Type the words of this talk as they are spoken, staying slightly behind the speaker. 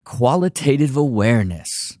qualitative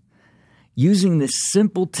awareness, using this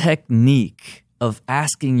simple technique of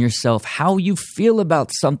asking yourself how you feel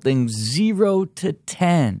about something 0 to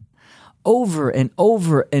 10 over and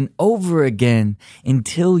over and over again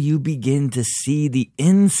until you begin to see the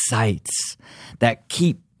insights that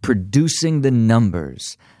keep producing the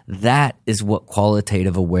numbers. That is what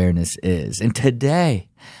qualitative awareness is. And today,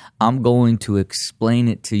 I'm going to explain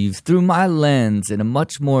it to you through my lens in a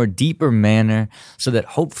much more deeper manner so that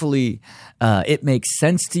hopefully it makes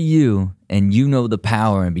sense to you and you know the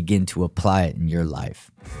power and begin to apply it in your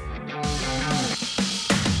life.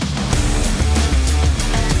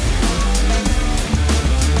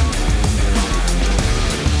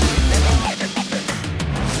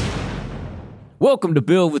 Welcome to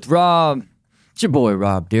Build with Rob. It's your boy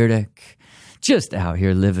Rob Dyrdek. Just out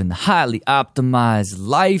here living the highly optimized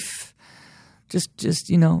life. Just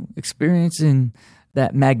experiencing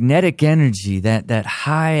that magnetic energy, that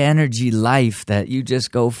high energy life that you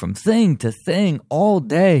just go from thing to thing all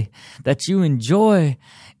day, that you enjoy,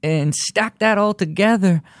 and stack that all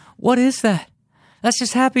together. What is that? That's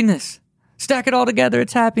just happiness. Stack it all together,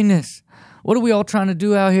 it's happiness. What are we all trying to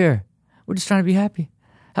do out here? We're just trying to be happy.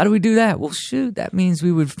 How do we do that? Well, shoot, that means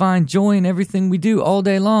we would find joy in everything we do all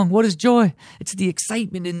day long. What is joy? It's the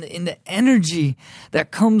excitement and the energy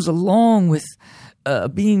that comes along with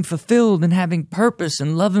being fulfilled and having purpose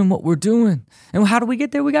and loving what we're doing. And how do we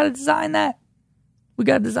get there? We got to design that. We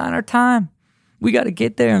got to design our time. We got to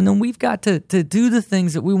get there. And then we've got to do the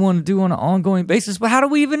things that we want to do on an ongoing basis. But how do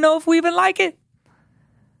we even know if we even like it?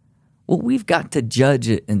 Well, we've got to judge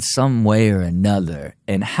it in some way or another.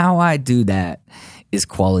 And how I do that is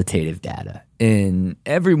qualitative data. And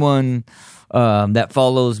everyone that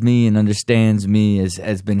follows me and understands me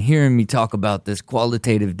has been hearing me talk about this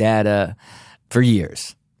qualitative data for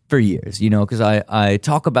years, because I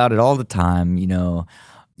talk about it all the time,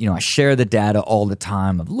 I share the data all the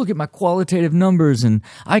time of look at my qualitative numbers and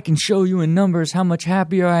I can show you in numbers how much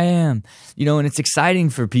happier I am, and it's exciting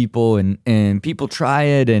for people and people try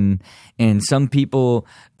it and some people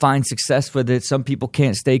find success with it. Some people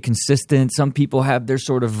can't stay consistent. Some people have their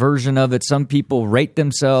sort of version of it. Some people rate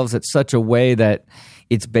themselves at such a way that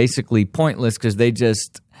it's basically pointless because they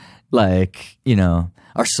just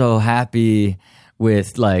are so happy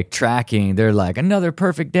with tracking. They're like another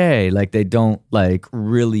perfect day. They don't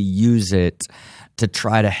really use it to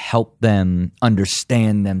try to help them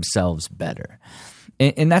understand themselves better.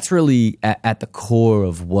 And that's really at the core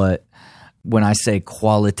of when I say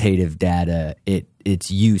qualitative data,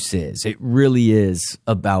 its use is. It really is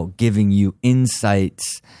about giving you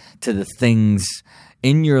insights to the things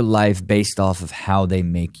in your life based off of how they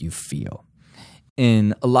make you feel.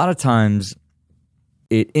 And a lot of times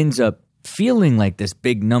it ends up feeling like this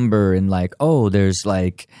big number and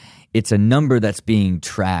it's a number that's being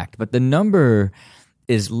tracked, but the number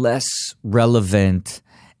is less relevant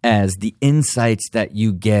as the insights that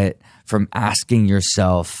you get from asking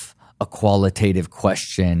yourself a qualitative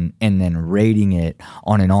question and then rating it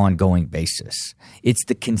on an ongoing basis. It's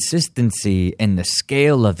the consistency and the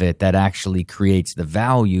scale of it that actually creates the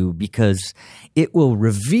value, because it will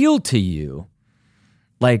reveal to you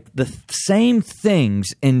the same things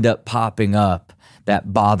end up popping up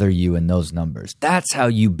that bother you in those numbers. That's how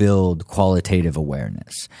you build qualitative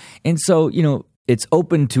awareness. And so, it's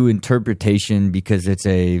open to interpretation because it's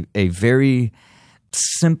a very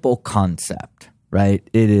simple concept, right?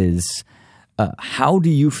 It is, how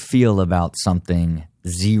do you feel about something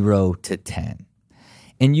 0 to 10?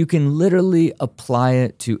 And you can literally apply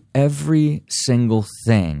it to every single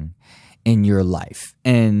thing in your life.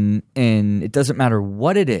 And it doesn't matter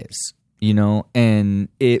what it is, and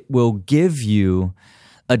it will give you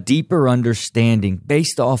a deeper understanding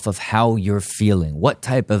based off of how you're feeling, what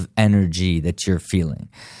type of energy that you're feeling.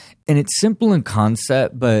 And it's simple in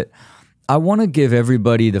concept, but I want to give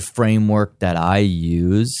everybody the framework that I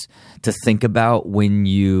use to think about when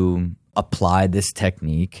you apply this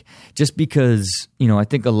technique, just because, I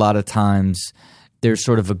think a lot of times there's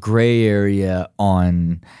sort of a gray area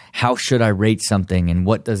on how should I rate something and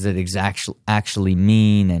what does it actually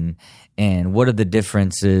mean and what are the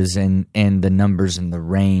differences and the numbers and the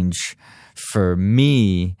range. For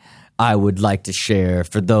me, I would like to share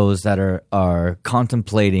for those that are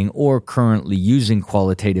contemplating or currently using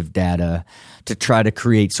qualitative data to try to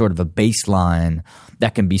create sort of a baseline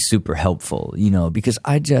that can be super helpful, because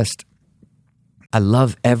I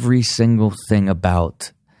love every single thing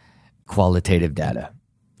about qualitative data.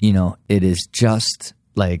 It is just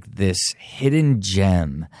like this hidden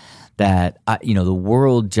gem that the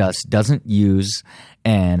world just doesn't use,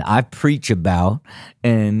 and I preach about,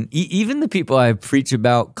 and even the people I preach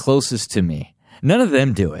about closest to me None of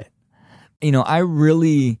them do it. I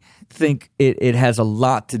really think it has a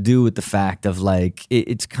lot to do with the fact of like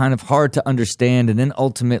it's kind of hard to understand, and then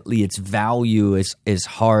ultimately its value is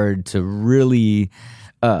hard to really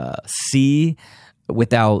see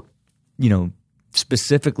without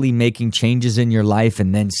specifically making changes in your life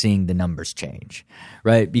and then seeing the numbers change,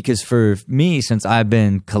 right? Because for me, since I've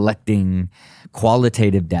been collecting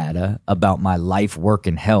qualitative data about my life, work,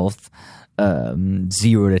 and health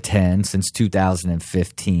 0 to 10 since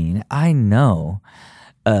 2015, I know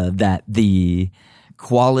that the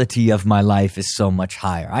quality of my life is so much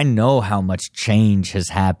higher. I know how much change has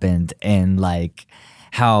happened and like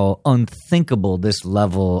how unthinkable this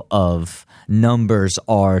level of numbers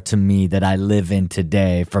are to me that I live in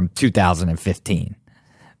today from 2015.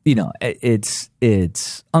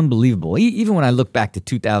 It's unbelievable. Even when I look back to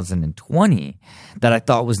 2020, that I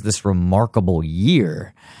thought was this remarkable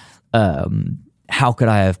year, how could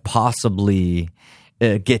I have possibly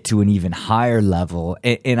get to an even higher level?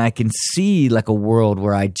 And I can see like a world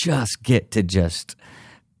where I just get to just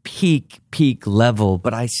peak level,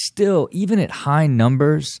 but I still, even at high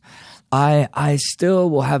numbers, I still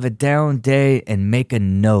will have a down day and make a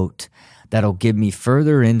note that'll give me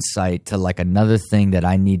further insight to like another thing that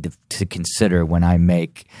I need to consider when I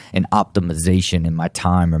make an optimization in my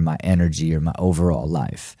time or my energy or my overall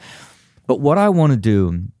life. But what I want to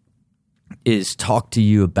do is talk to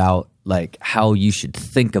you about like how you should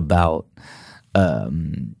think about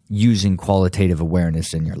using qualitative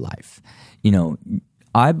awareness in your life.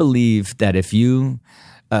 I believe that if you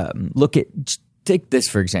take this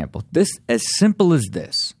for example, this as simple as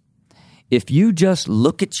this. If you just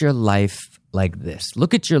look at your life like this,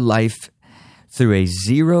 look at your life through a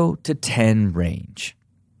 0 to 10 range.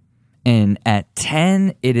 And at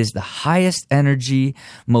 10, it is the highest energy,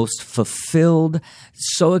 most fulfilled,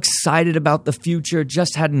 so excited about the future,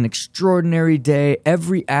 just had an extraordinary day.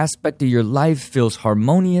 Every aspect of your life feels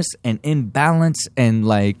harmonious and in balance, and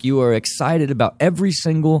like you are excited about every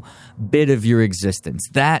single bit of your existence.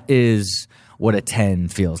 That is what a 10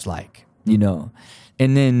 feels like,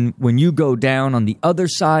 And then when you go down on the other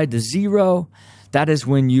side to 0, that is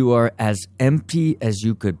when you are as empty as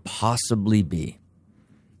you could possibly be.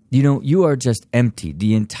 You are just empty.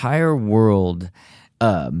 The entire world,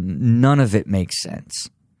 none of it makes sense,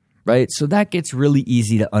 right? So that gets really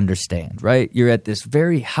easy to understand, right? You're at this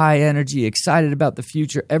very high energy, excited about the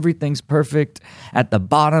future. Everything's perfect. At the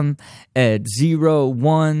bottom, at 0,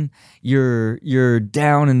 1, you're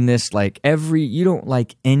down in this like you don't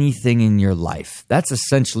like anything in your life. That's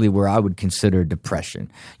essentially where I would consider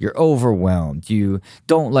depression. You're overwhelmed. You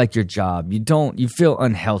don't like your job. You feel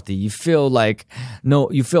unhealthy. You feel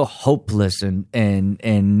you feel hopeless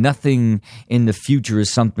and nothing in the future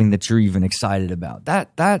is something that you're even excited about.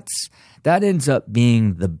 That ends up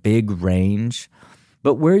being the big range.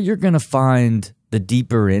 But where you're going to find the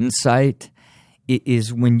deeper insight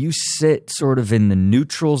is when you sit sort of in the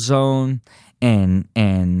neutral zone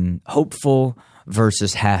and hopeful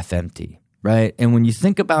versus half empty, right? And when you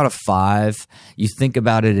think about a 5, you think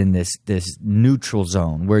about it in this neutral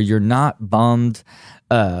zone where you're not bummed,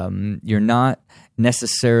 you're not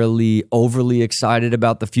necessarily overly excited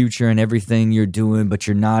about the future and everything you're doing, but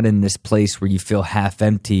you're not in this place where you feel half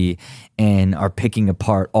empty and are picking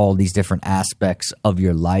apart all these different aspects of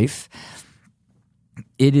your life.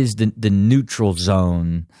 It is the neutral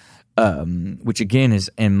zone, which again is,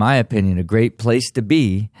 in my opinion, a great place to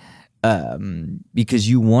be because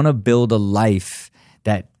you want to build a life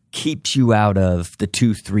that keeps you out of the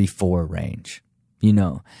 2, 3, 4 range.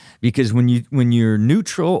 Because when you're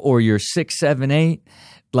neutral or you're 6, 7, 8,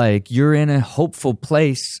 like you're in a hopeful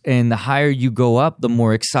place, and the higher you go up, the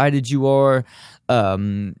more excited you are.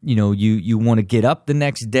 You want to get up the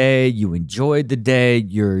next day. You enjoyed the day.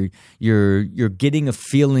 You're getting a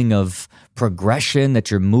feeling of progression, that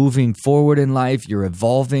you're moving forward in life. You're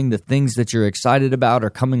evolving. The things that you're excited about are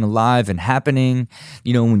coming alive and happening.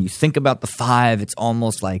 When you think about the 5, it's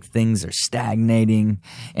almost like things are stagnating.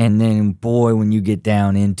 And then, boy, when you get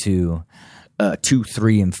down into 2,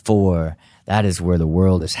 3, and 4, that is where the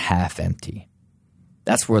world is half empty.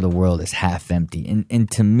 That's where the world is half empty.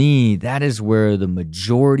 And to me, that is where the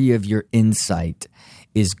majority of your insight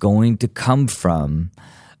is going to come from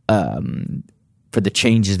for the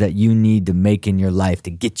changes that you need to make in your life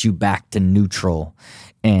to get you back to neutral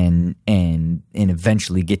and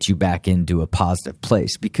eventually get you back into a positive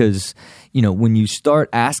place. Because, when you start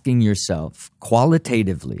asking yourself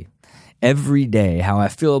qualitatively every day how I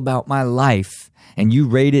feel about my life, and you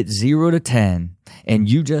rate it 0 to 10, and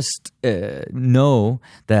you just know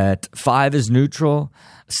that 5 is neutral,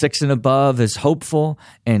 6 and above is hopeful,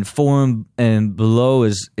 and 4 and below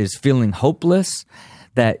is feeling hopeless,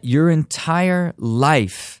 that your entire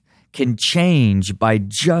life can change by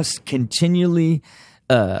just continually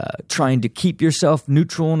trying to keep yourself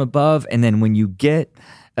neutral and above. And then when you get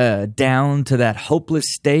down to that hopeless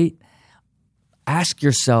state, ask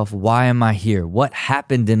yourself, why am I here? What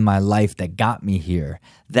happened in my life that got me here?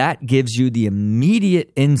 That gives you the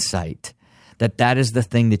immediate insight that that is the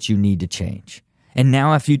thing that you need to change. And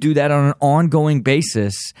now if you do that on an ongoing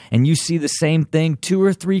basis and you see the same thing 2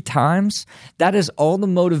 or 3 times, that is all the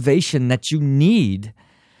motivation that you need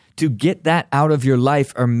to get that out of your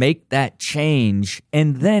life or make that change.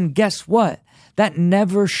 And then guess what? That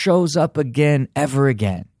never shows up again, ever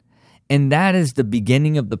again. And that is the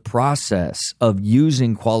beginning of the process of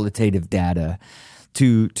using qualitative data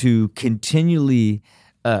to continually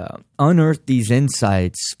unearth these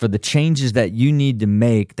insights for the changes that you need to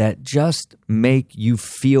make that just make you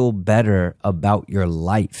feel better about your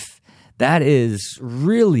life. That is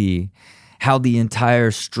really how the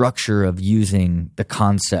entire structure of using the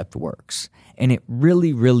concept works. And it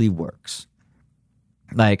really, really works.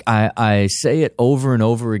 Like I say it over and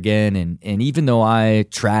over again, and even though I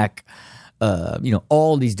track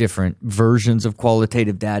all these different versions of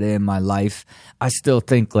qualitative data in my life, I still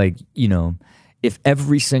think if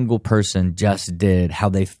every single person just did how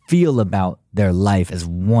they feel about their life as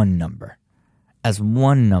one number,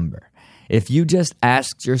 if you just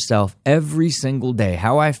asked yourself every single day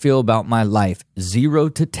how I feel about my life, 0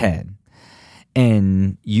 to 10,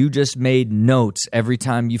 and you just made notes every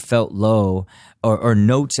time you felt low or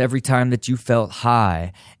notes every time that you felt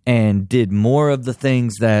high, and did more of the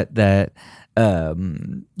things that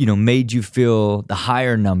made you feel the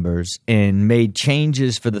higher numbers, and made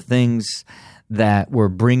changes for the things that were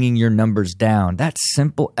bringing your numbers down, that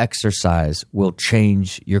simple exercise will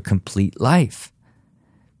change your complete life.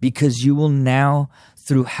 Because you will now,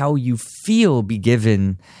 through how you feel, be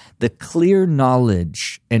given the clear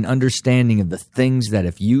knowledge and understanding of the things that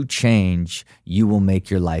if you change, you will make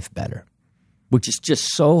your life better. Which is just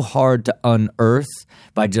so hard to unearth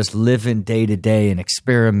by just living day to day and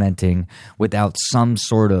experimenting without some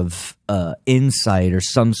sort of insight or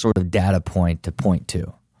some sort of data point to point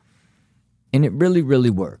to. And it really, really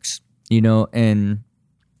works, and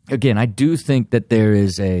again, I do think that there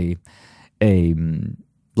is a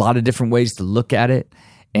lot of different ways to look at it.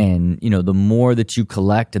 And, the more that you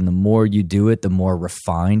collect and the more you do it, the more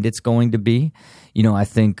refined it's going to be. I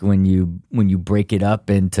think when you break it up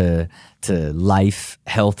into life,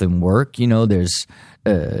 health, and work, there's,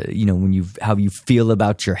 how you feel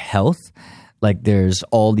about your health, like there's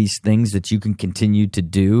all these things that you can continue to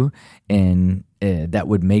do and that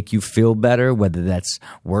would make you feel better, whether that's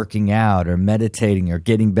working out or meditating or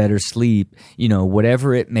getting better sleep,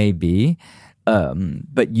 whatever it may be.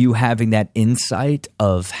 But you having that insight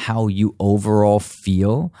of how you overall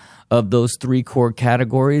feel of those 3 core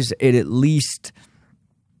categories, it at least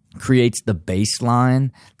creates the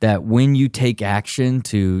baseline that when you take action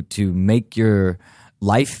to make your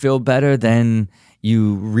life feel better, then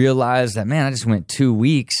you realize that, man, I just went 2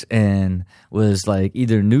 weeks and was like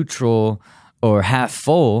either neutral or half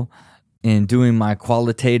full in doing my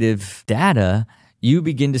qualitative data. You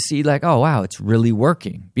begin to see like, oh, wow, it's really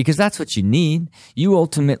working, because that's what you need. You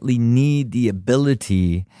ultimately need the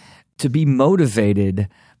ability to be motivated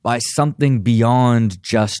by something beyond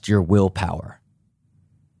just your willpower.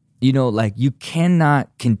 You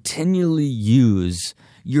cannot continually use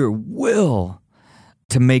your will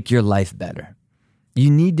to make your life better. You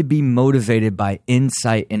need to be motivated by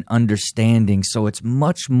insight and understanding, so it's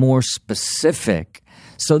much more specific,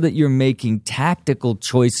 so that you're making tactical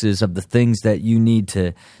choices of the things that you need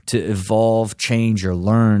to evolve, change, or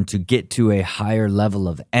learn to get to a higher level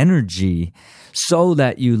of energy, so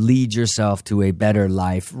that you lead yourself to a better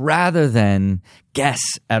life, rather than guess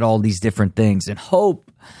at all these different things and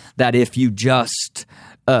hope that if you just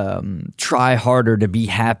try harder to be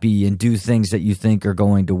happy and do things that you think are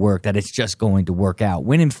going to work, that it's just going to work out.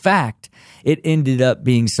 When in fact, it ended up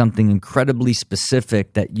being something incredibly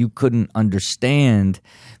specific that you couldn't understand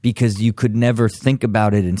because you could never think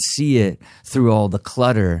about it and see it through all the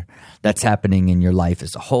clutter that's happening in your life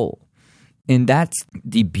as a whole. And that's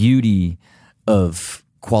the beauty of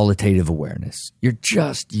qualitative awareness. You're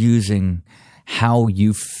just using how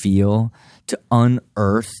you feel to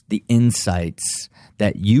unearth the insights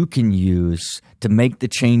that you can use to make the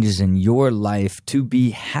changes in your life to be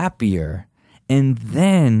happier. And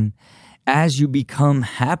then as you become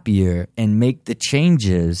happier and make the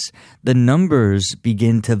changes, the numbers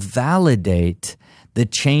begin to validate the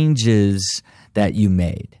changes that you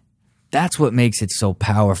made. That's what makes it so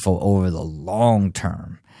powerful over the long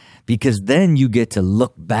term, because then you get to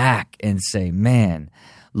look back and say, man,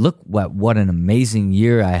 look what an amazing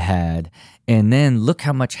year I had. And then look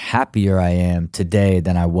how much happier I am today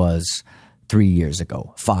than I was 3 years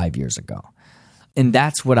ago, 5 years ago. And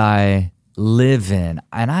that's what I live in,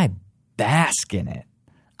 and I bask in it.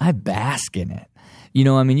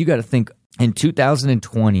 You got to think in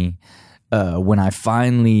 2020, when I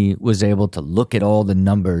finally was able to look at all the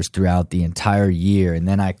numbers throughout the entire year, and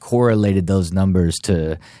then I correlated those numbers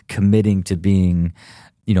to committing to being,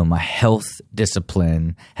 my health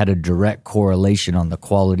discipline had a direct correlation on the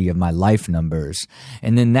quality of my life numbers.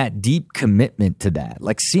 And then that deep commitment to that,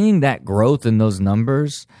 like seeing that growth in those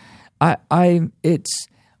numbers, all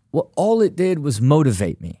it did was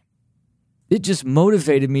motivate me. It just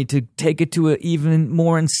motivated me to take it to an even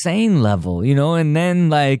more insane level, and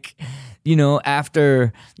then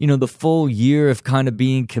after, the full year of kind of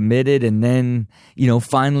being committed, and then,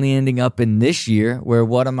 finally ending up in this year where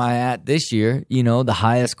what am I at this year? The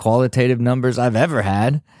highest qualitative numbers I've ever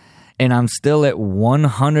had. And I'm still at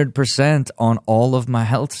 100% on all of my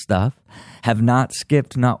health stuff. Have not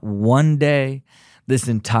skipped not one day this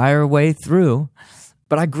entire way through.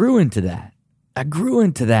 But I grew into that.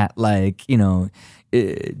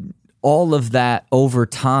 All of that over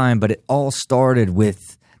time, but it all started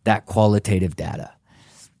with that qualitative data.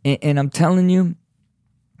 And I'm telling you,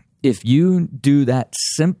 if you do that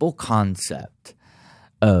simple concept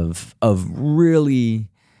of really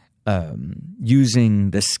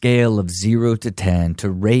using the scale of 0 to 10 to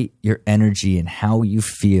rate your energy and how you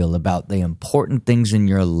feel about the important things in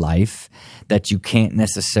your life that you can't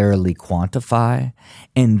necessarily quantify,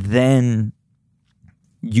 and then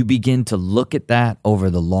you begin to look at that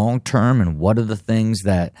over the long term, and what are the things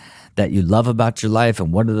that you love about your life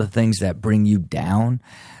and what are the things that bring you down,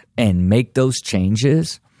 and make those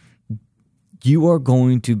changes, you are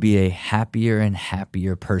going to be a happier and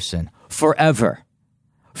happier person forever.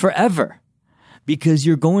 Because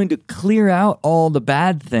you're going to clear out all the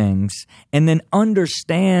bad things and then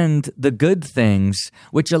understand the good things,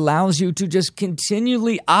 which allows you to just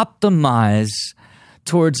continually optimize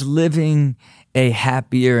towards living a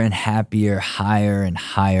happier and happier, higher and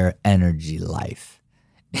higher energy life.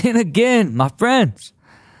 And again, my friends,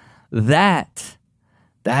 that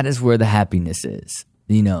is where the happiness is.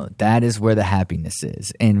 That is where the happiness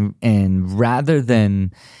is. And rather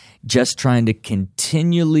than just trying to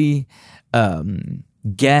continually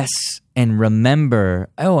guess and remember,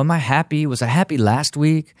 oh, am I happy? Was I happy last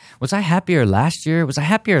week? Was I happier last year? Was I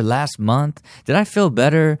happier last month? Did I feel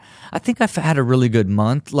better? I think I've had a really good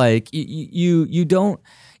month. Like you don't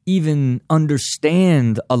even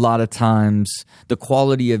understand a lot of times the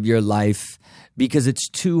quality of your life because it's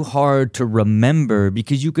too hard to remember,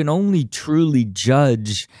 because you can only truly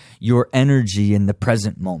judge your energy in the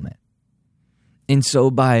present moment. And so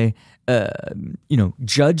by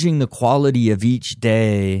judging the quality of each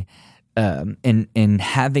day and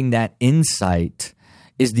having that insight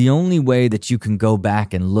is the only way that you can go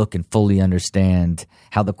back and look and fully understand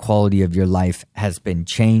how the quality of your life has been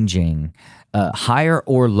changing, higher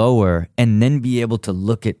or lower, and then be able to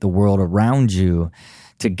look at the world around you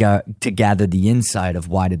to gather the insight of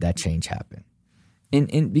why did that change happen.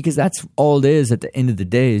 And because that's all it is at the end of the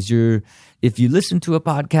day is if you listen to a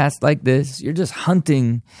podcast like this, you're just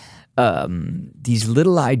hunting these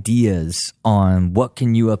little ideas on what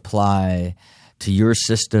can you apply to your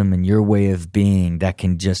system and your way of being that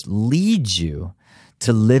can just lead you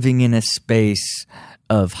to living in a space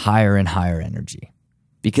of higher and higher energy.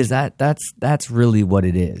 Because that's really what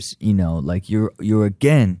it is. Like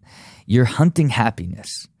you're hunting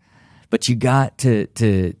happiness. But you got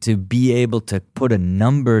to be able to put a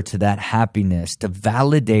number to that happiness, to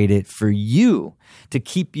validate it for you, to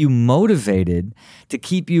keep you motivated, to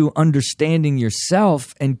keep you understanding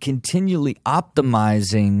yourself and continually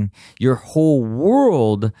optimizing your whole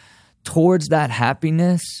world towards that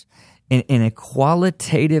happiness in a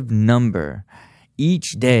qualitative number.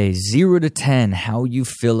 Each day, 0 to 10, how you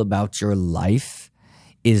feel about your life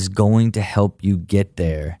is going to help you get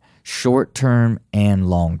there, short term and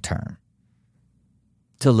long term.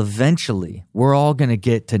 Till eventually we're all going to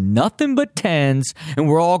get to nothing but 10s, and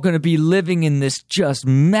we're all going to be living in this just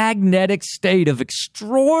magnetic state of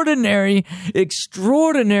extraordinary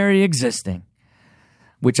existing,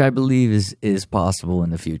 which I believe is possible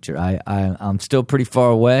in the future. I'm still pretty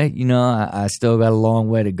far away. I still got a long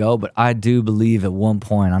way to go, but I do believe at one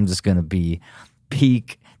point I'm just going to be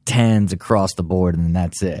peak 10s across the board, and then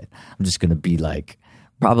that's it. I'm just going to be like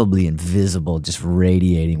probably invisible, just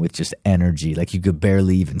radiating with just energy. Like you could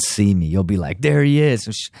barely even see me. You'll be like, there he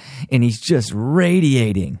is. And he's just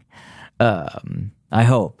radiating. I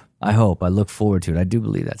hope. I look forward to it. I do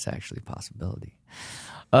believe that's actually a possibility.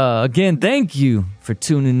 Again, thank you for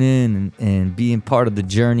tuning in and being part of the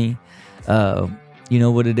journey. You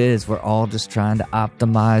know what it is. We're all just trying to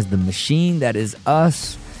optimize the machine that is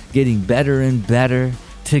us, getting better and better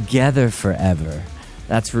together forever.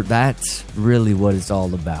 That's really what it's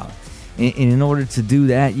all about. And in order to do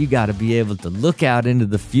that, you got to be able to look out into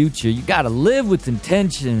the future. You got to live with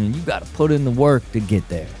intention, and you got to put in the work to get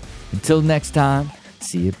there. Until next time,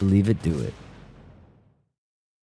 see it, believe it, do it.